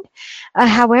sound.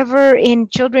 However, in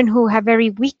children who have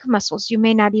very weak muscles, you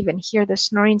may not even hear the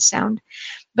snoring sound.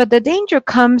 But the danger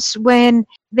comes when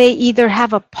they either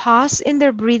have a pause in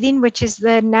their breathing, which is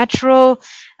the natural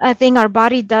thing our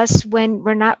body does when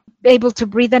we're not able to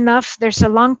breathe enough. There's a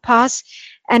long pause,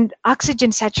 and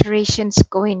oxygen saturation's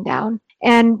going down.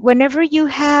 And whenever you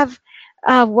have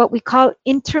what we call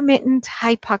intermittent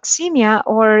hypoxemia,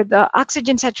 or the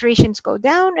oxygen saturations go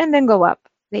down and then go up,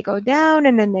 they go down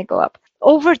and then they go up.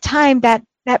 Over time, that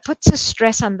puts a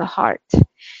stress on the heart.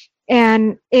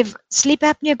 And if sleep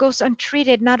apnea goes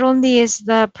untreated, not only is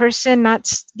the person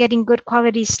not getting good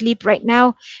quality sleep right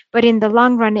now, but in the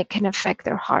long run, it can affect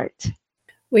their heart.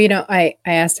 Well, I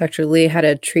asked Dr. Lee how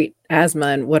to treat asthma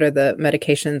and what are the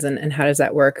medications and how does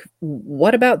that work?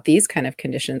 What about these kind of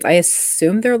conditions? I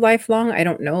assume they're lifelong. I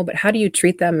don't know, but how do you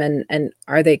treat them and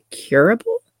are they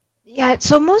curable? Yeah,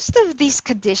 so most of these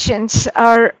conditions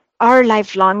are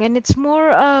lifelong, and it's more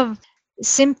of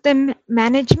symptom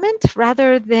management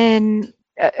rather than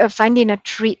finding a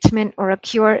treatment or a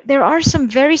cure. There are some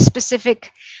very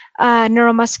specific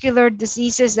neuromuscular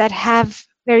diseases that have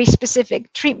very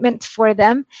specific treatment for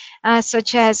them,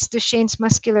 such as Duchenne's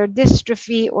muscular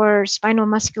dystrophy or spinal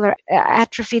muscular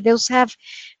atrophy. Those have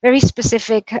very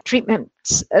specific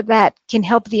treatments that can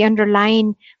help the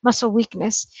underlying muscle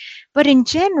weakness. But in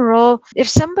general, if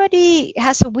somebody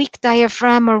has a weak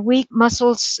diaphragm or weak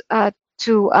muscles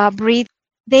to breathe,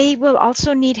 they will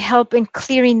also need help in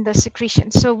clearing the secretion.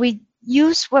 So we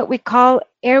use what we call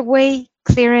airway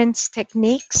clearance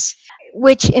techniques,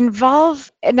 which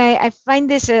involve, and I find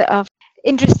this a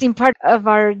interesting part of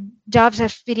our jobs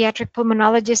as pediatric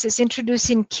pulmonologists, is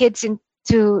introducing kids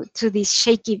into these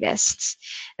shaky vests.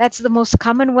 That's the most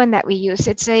common one that we use.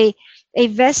 It's a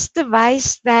vest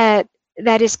device that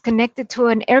is connected to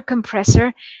an air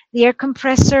compressor. The air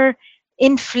compressor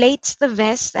inflates the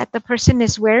vest that the person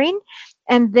is wearing,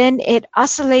 and then it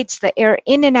oscillates the air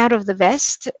in and out of the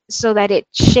vest so that it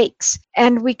shakes.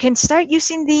 And we can start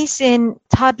using these in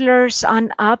toddlers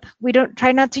on up. We don't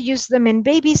try not to use them in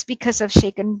babies because of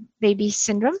shaken baby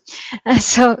syndrome.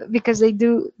 Because they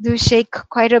do shake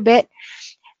quite a bit.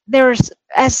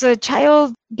 As a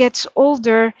child gets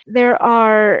older, there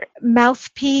are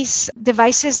mouthpiece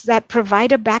devices that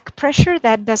provide a back pressure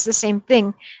that does the same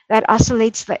thing, that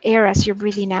oscillates the air as you're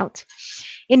breathing out.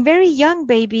 In very young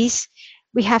babies,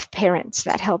 we have parents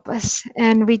that help us,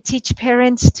 and we teach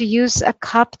parents to use a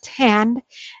cupped hand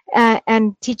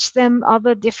and teach them all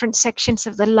the different sections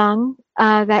of the lung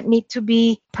that need to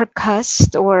be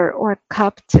percussed or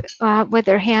cupped with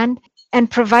their hand, and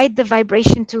provide the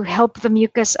vibration to help the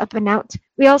mucus up and out.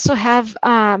 We also have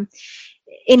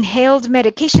inhaled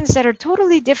medications that are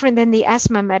totally different than the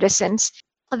asthma medicines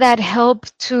that help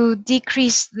to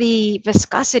decrease the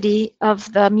viscosity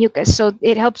of the mucus. So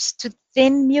it helps to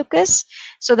thin mucus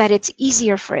so that it's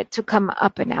easier for it to come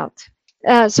up and out.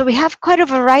 So we have quite a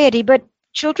variety, but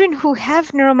children who have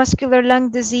neuromuscular lung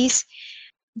disease,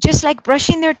 just like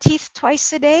brushing their teeth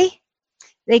twice a day,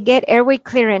 they get airway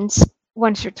clearance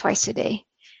once or twice a day,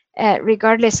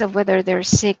 regardless of whether they're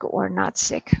sick or not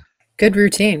sick. Good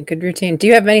routine. Good routine. Do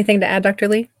you have anything to add, Dr.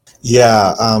 Lee?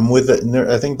 Yeah,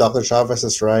 I think Dr. Chavez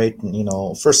is right.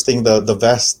 First thing, the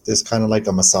vest is kind of like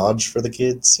a massage for the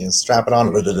kids. Strap it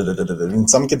on, and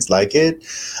some kids like it.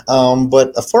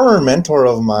 But a former mentor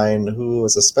of mine, who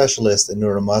was a specialist in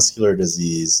neuromuscular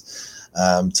disease,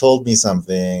 told me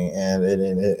something, and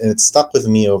it stuck with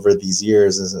me over these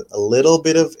years. Is a little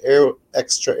bit of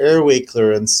extra airway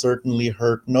clearance certainly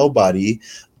hurt nobody,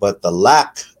 but the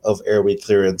lack of airway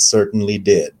clearance certainly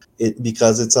did.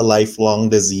 Because it's a lifelong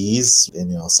disease,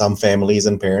 and some families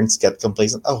and parents get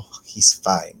complacent. Oh, he's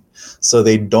fine. So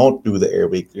they don't do the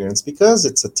airway clearance because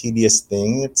it's a tedious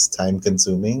thing. It's time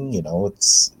consuming,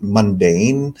 it's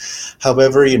mundane.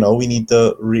 However, we need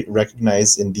to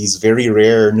recognize in these very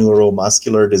rare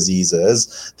neuromuscular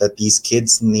diseases that these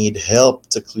kids need help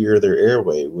to clear their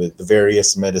airway with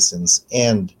various medicines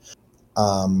and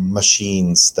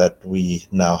machines that we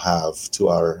now have to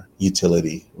our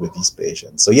utility with these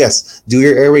patients. So yes, do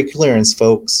your airway clearance,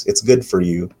 folks. It's good for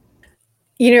you.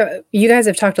 You guys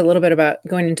have talked a little bit about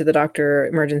going into the doctor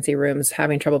emergency rooms,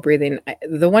 having trouble breathing.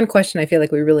 The one question I feel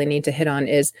like we really need to hit on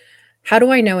is, how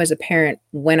do I know as a parent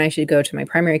when I should go to my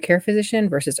primary care physician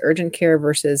versus urgent care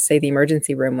versus, say, the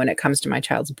emergency room when it comes to my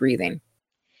child's breathing?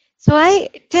 So I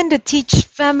tend to teach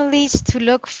families to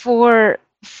look for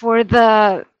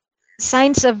the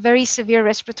signs of very severe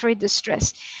respiratory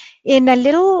distress in a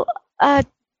little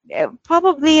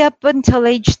probably up until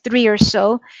age 3 or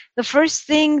so. The first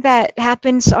thing that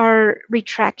happens are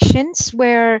retractions,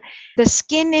 where the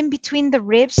skin in between the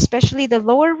ribs, especially the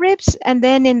lower ribs, and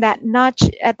then in that notch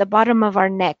at the bottom of our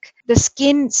neck, the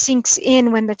skin sinks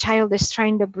in when the child is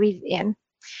trying to breathe in.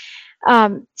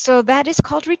 So that is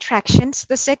called retractions.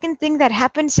 The second thing that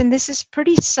happens, and this is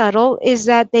pretty subtle, is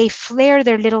that they flare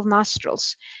their little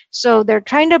nostrils. So they're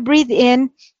trying to breathe in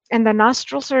and the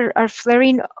nostrils are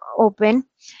flaring open.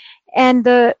 And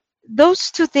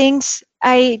those two things,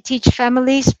 I teach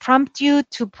families, prompt you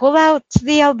to pull out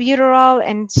the albuterol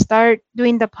and start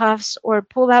doing the puffs, or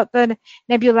pull out the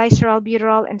nebulizer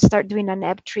albuterol and start doing a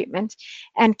neb treatment,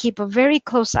 and keep a very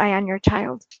close eye on your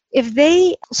child. If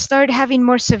they start having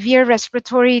more severe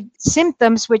respiratory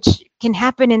symptoms, which can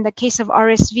happen in the case of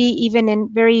RSV, even in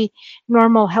very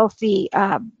normal, healthy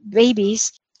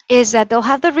babies, is that they'll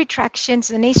have the retractions,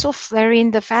 the nasal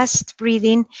flaring, the fast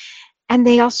breathing, and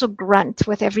they also grunt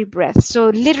with every breath.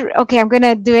 So literally, okay, I'm going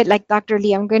to do it like Dr.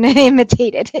 Lee. I'm going to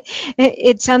imitate it.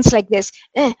 It sounds like this.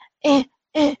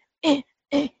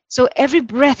 So every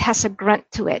breath has a grunt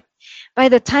to it. By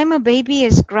the time a baby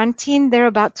is grunting, they're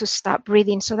about to stop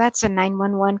breathing. So that's a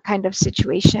 911 kind of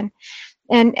situation.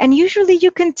 And usually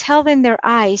you can tell in their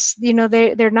eyes,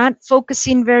 they're not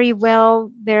focusing very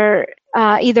well. They're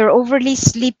either overly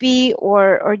sleepy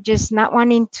or just not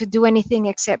wanting to do anything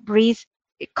except breathe.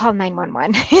 Call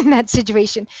 911 in that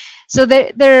situation. So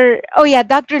oh yeah,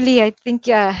 Dr. Lee, I think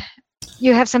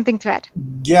you have something to add.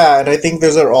 Yeah, and I think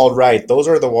those are all right. Those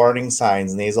are the warning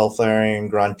signs: nasal flaring,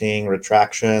 grunting,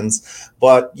 retractions.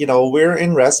 But we're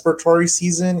in respiratory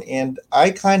season, and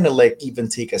I kind of even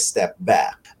take a step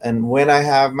back. And when I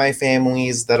have my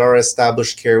families that are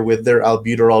established care with their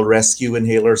albuterol rescue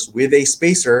inhalers with a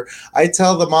spacer, I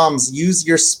tell the moms, use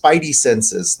your spidey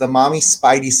senses, the mommy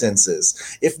spidey senses.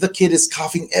 If the kid is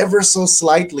coughing ever so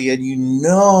slightly and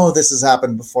this has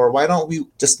happened before, why don't we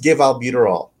just give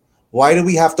albuterol? Why do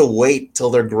we have to wait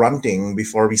till they're grunting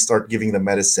before we start giving the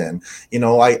medicine?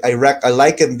 I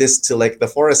liken this to like the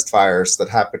forest fires that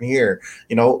happen here.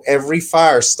 Every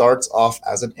fire starts off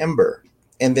as an ember.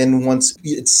 And then once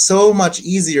it's so much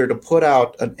easier to put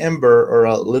out an ember or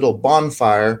a little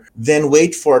bonfire than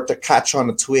wait for it to catch on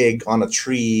a twig on a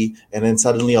tree. And then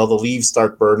suddenly all the leaves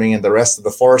start burning and the rest of the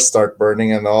forest start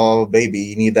burning. And oh, baby,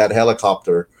 you need that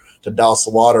helicopter to douse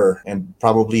water and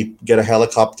probably get a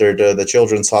helicopter to the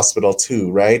children's hospital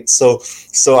too, right?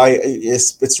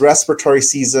 It's respiratory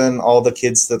season. All the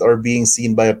kids that are being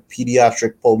seen by a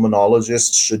pediatric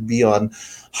pulmonologist should be on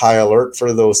high alert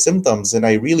for those symptoms. And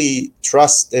I really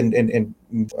trust and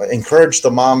encourage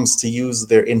the moms to use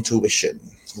their intuition.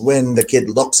 When the kid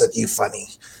looks at you funny,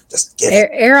 just give it.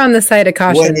 Err on the side of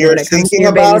caution when you're it comes to thinking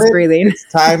your about baby's it, breathing.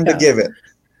 It's time to give it.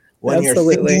 When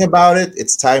Absolutely. you're thinking about it,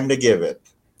 it's time to give it.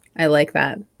 I like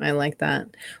that.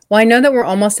 Well, I know that we're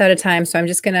almost out of time, so I'm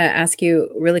just going to ask you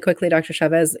really quickly, Dr.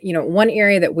 Chavez, one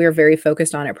area that we're very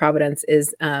focused on at Providence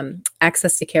is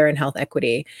access to care and health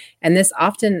equity. And this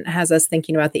often has us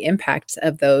thinking about the impact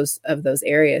of those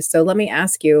areas. So let me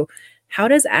ask you, how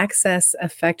does access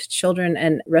affect children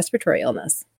and respiratory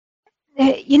illness?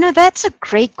 That's a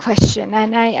great question,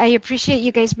 and I appreciate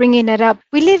you guys bringing it up.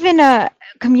 We live in a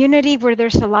community where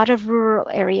there's a lot of rural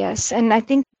areas, and I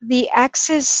think the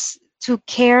access to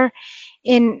care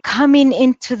in coming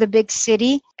into the big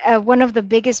city, one of the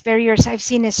biggest barriers I've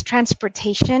seen is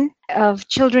transportation of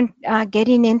children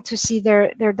getting in to see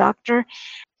their doctor.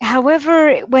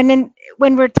 However, when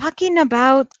we're talking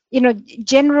about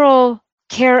general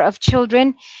care of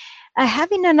children,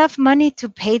 having enough money to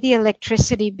pay the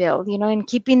electricity bill, and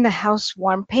keeping the house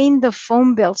warm, paying the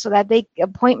phone bill so that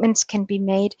appointments can be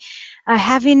made,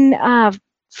 having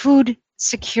food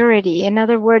security, in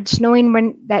other words, knowing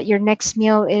when that your next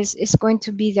meal is going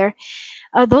to be there.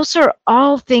 Those are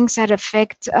all things that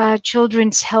affect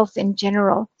children's health in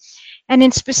general. And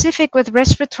in specific with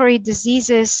respiratory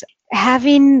diseases,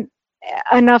 having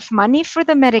enough money for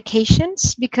the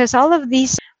medications, because all of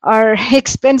these are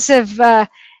expensive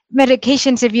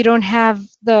medications if you don't have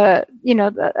the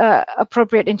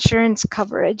appropriate insurance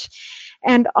coverage,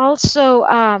 and also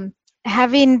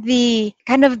having the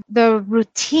kind of the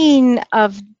routine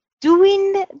of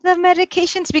doing the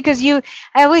medications, because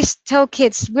I always tell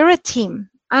kids we're a team.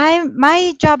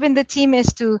 My job in the team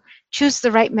is to choose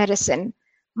the right medicine.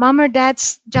 Mom or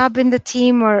dad's job in the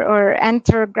team, or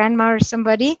aunt or grandma or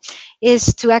somebody,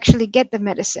 is to actually get the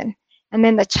medicine. And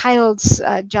then the child's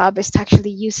job is to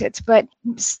actually use it. But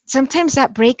sometimes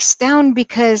that breaks down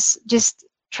because just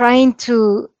trying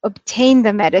to obtain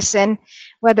the medicine,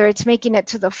 whether it's making it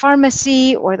to the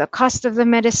pharmacy or the cost of the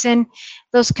medicine,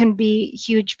 those can be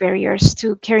huge barriers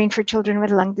to caring for children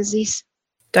with lung disease.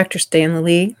 Dr. Stanley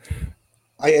Lee?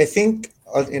 I think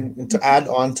to add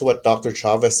on to what Dr.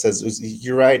 Chavez says,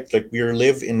 you're right. Like, we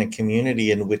live in a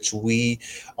community in which we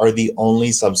are the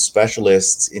only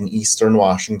subspecialists in Eastern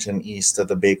Washington, east of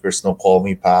the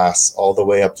Baker-Snoqualmie Pass, all the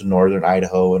way up to northern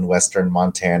Idaho and western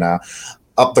Montana,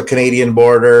 up the Canadian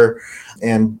border.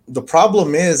 And the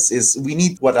problem is we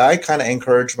need, what I kind of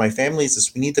encourage my families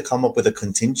is, we need to come up with a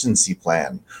contingency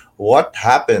plan. What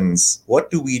happens? What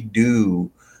do we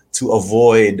do to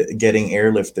avoid getting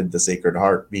airlifted the Sacred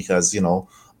Heart? Because,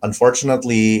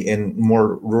 unfortunately, in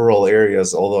more rural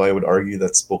areas, although I would argue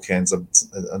that Spokane's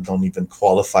don't even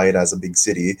qualify it as a big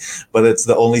city, but it's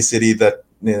the only city that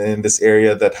in this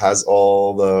area that has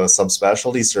all the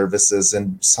subspecialty services.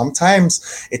 And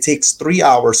sometimes it takes 3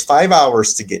 hours, 5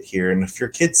 hours to get here. And if your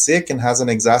kid's sick and has an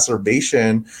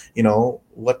exacerbation,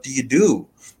 what do you do?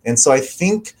 And so I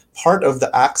think part of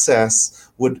the access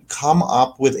would come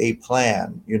up with a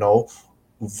plan,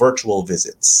 virtual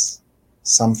visits,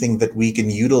 something that we can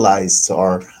utilize to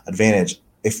our advantage.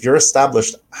 If you're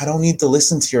established, I don't need to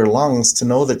listen to your lungs to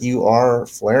know that you are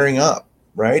flaring up,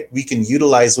 right? We can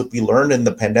utilize what we learned in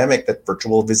the pandemic, that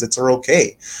virtual visits are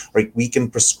okay, right? We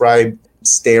can prescribe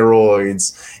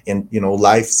steroids and,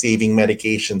 life-saving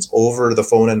medications over the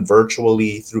phone and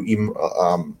virtually through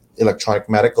electronic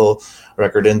medical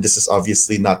record. And this is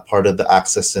obviously not part of the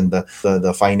access and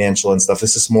the financial and stuff.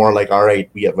 This is more like, all right,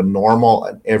 we have a normal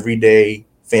and everyday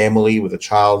family with a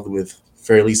child with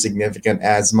fairly significant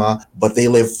asthma, but they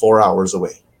live 4 hours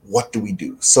away. What do we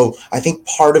do? So I think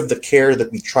part of the care that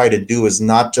we try to do is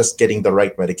not just getting the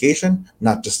right medication,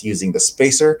 not just using the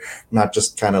spacer, not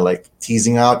just kind of like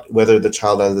teasing out whether the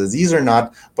child has a disease or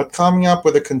not, but coming up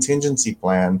with a contingency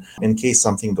plan in case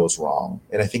something goes wrong.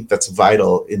 And I think that's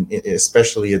vital,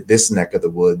 especially at this neck of the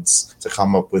woods, to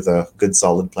come up with a good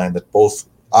solid plan that both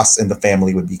us and the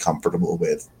family would be comfortable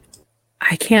with.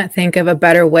 I can't think of a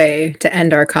better way to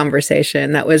end our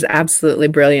conversation. That was absolutely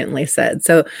brilliantly said.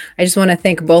 So I just want to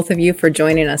thank both of you for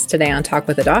joining us today on Talk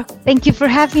with a Doc. Thank you for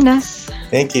having us.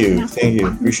 Thank you. Thank you.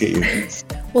 Appreciate you.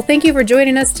 Well, thank you for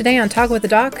joining us today on Talk with a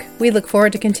Doc. We look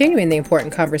forward to continuing the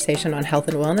important conversation on health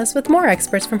and wellness with more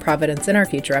experts from Providence in our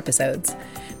future episodes.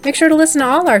 Make sure to listen to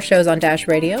all our shows on Dash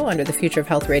Radio under the Future of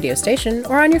Health radio station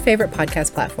or on your favorite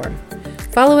podcast platform.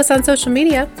 Follow us on social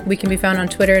media. We can be found on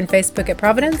Twitter and Facebook at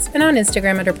Providence and on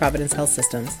Instagram under Providence Health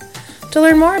Systems. To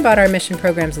learn more about our mission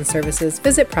programs and services,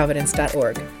 visit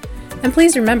providence.org. And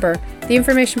please remember, the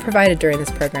information provided during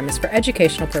this program is for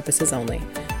educational purposes only.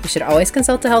 You should always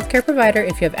consult a healthcare provider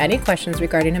if you have any questions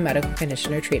regarding a medical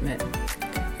condition or treatment.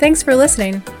 Thanks for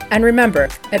listening, and remember,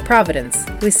 at Providence,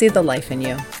 we see the life in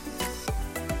you.